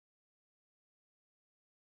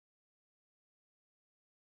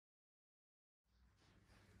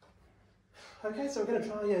Okay, so we're going to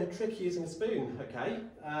try a trick using a spoon, okay?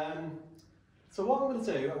 So what I'm going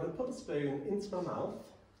to do, I'm going to put the spoon into my mouth,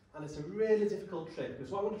 and it's a really difficult trick,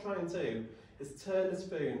 because what I'm going to try and do is turn the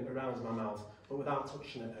spoon around my mouth, but without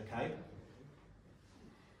touching it, okay?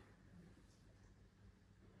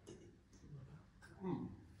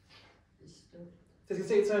 Did you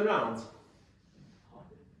see it turn around?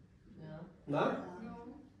 No. No? No.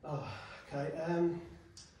 Oh, okay.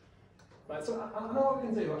 Right, so I know what we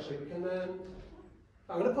can do actually. We can.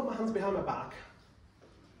 I'm going to put my hands behind my back.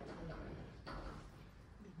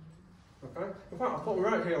 Okay. In fact, I'll put them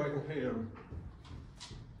right here where I can hear them.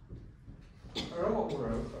 I know what we'll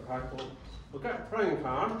do. Okay. We'll get a playing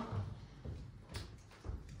card.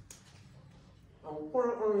 And we'll put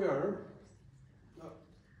it on here.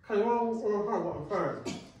 Can you all understand what I'm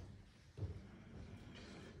saying?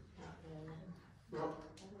 No.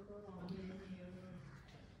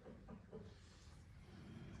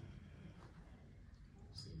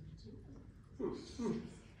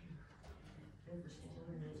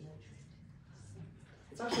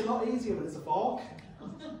 It's actually a lot easier when it's a fork.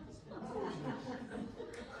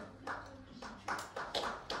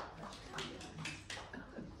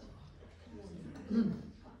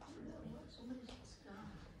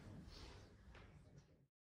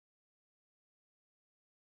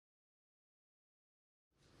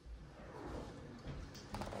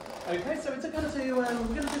 Okay, so we're going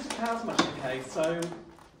to do some card magic, okay? So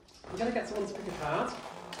we're going to get someone to pick a card.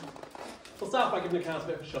 We'll start by giving the cards a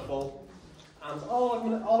bit of a shuffle. And all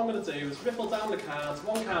I'm going to do is riffle down the cards,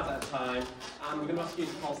 one card at a time, and we're going to ask you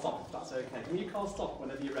to call stop if that's okay. Can you call stop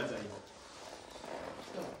whenever you're ready?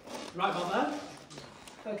 Right about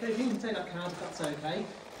there? Okay, if you can take that card if that's okay.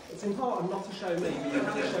 It's important not to show me, but you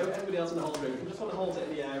can show everybody else in the whole room. You just want to hold it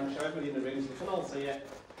in the air and show everybody in the room so we can all see it.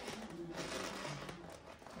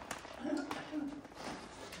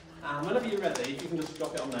 And whenever you're ready, you can just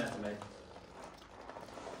drop it on there for me.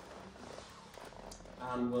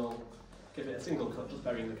 And we'll give it a single cut, just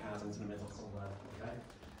burying the cards into the middle somewhere, okay?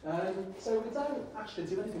 So we don't actually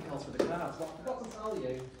do anything else with the cards. What I forgot to tell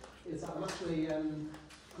you is that I'm actually a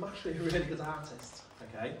really good artist,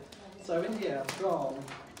 okay? So in here I've drawn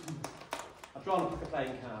a pack of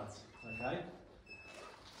playing cards, okay?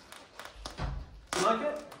 Do you like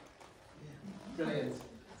it? Yeah. Brilliant.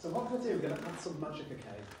 So what we're going to do, we're going to add some magic,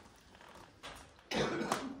 okay?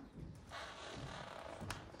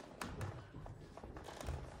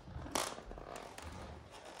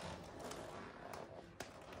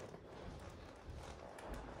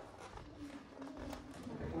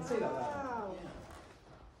 See that there?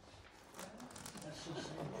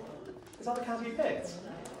 Is that the card you picked?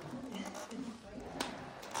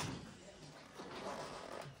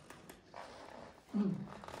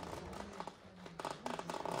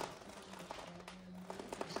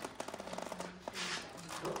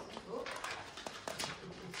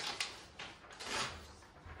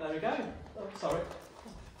 There we go. Oh, sorry.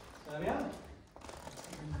 There we are.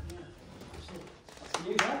 That's for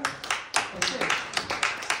you, guys. That's it.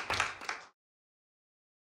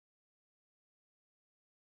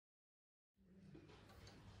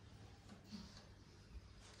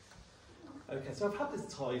 Okay, so I've had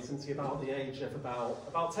this toy since you're about the age of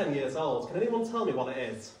about 10 years old. Can anyone tell me what it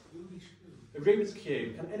is? A Rubik's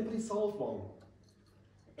Cube. Can anybody solve one?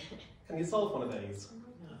 Can you solve one of these?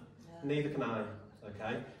 No. Neither can I.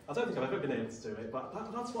 Okay. I don't think I've ever been able to do it, but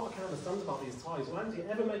that's what I can't understand about these toys. Why do you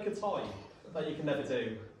ever make a toy that you can never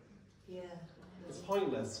do? Yeah. It's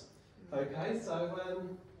pointless. Okay, so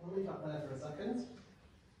I'll leave that there for a second.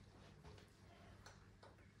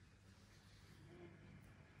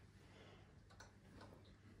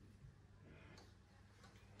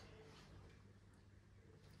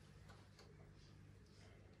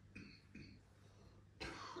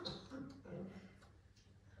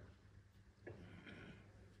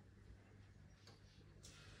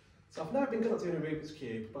 So I've never been good at doing a Rubik's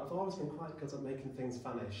Cube, but I've always been quite good at making things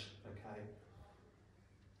vanish, okay?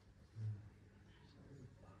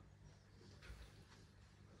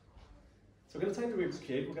 So we're going to take the Rubik's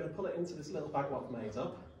Cube, we're going to pull it into this little bag what I've made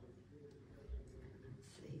up.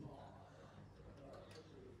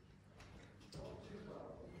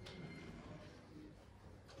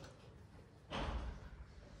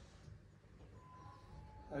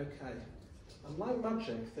 Okay, and like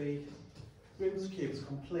magic, the Rubik's Cube is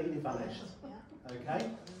completely vanished.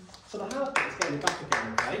 Okay, so the hard bit is getting it back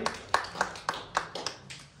again, okay?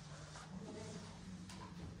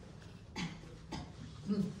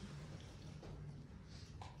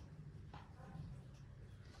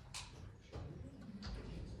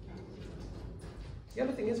 The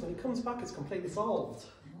other thing is, when it comes back, it's completely solved.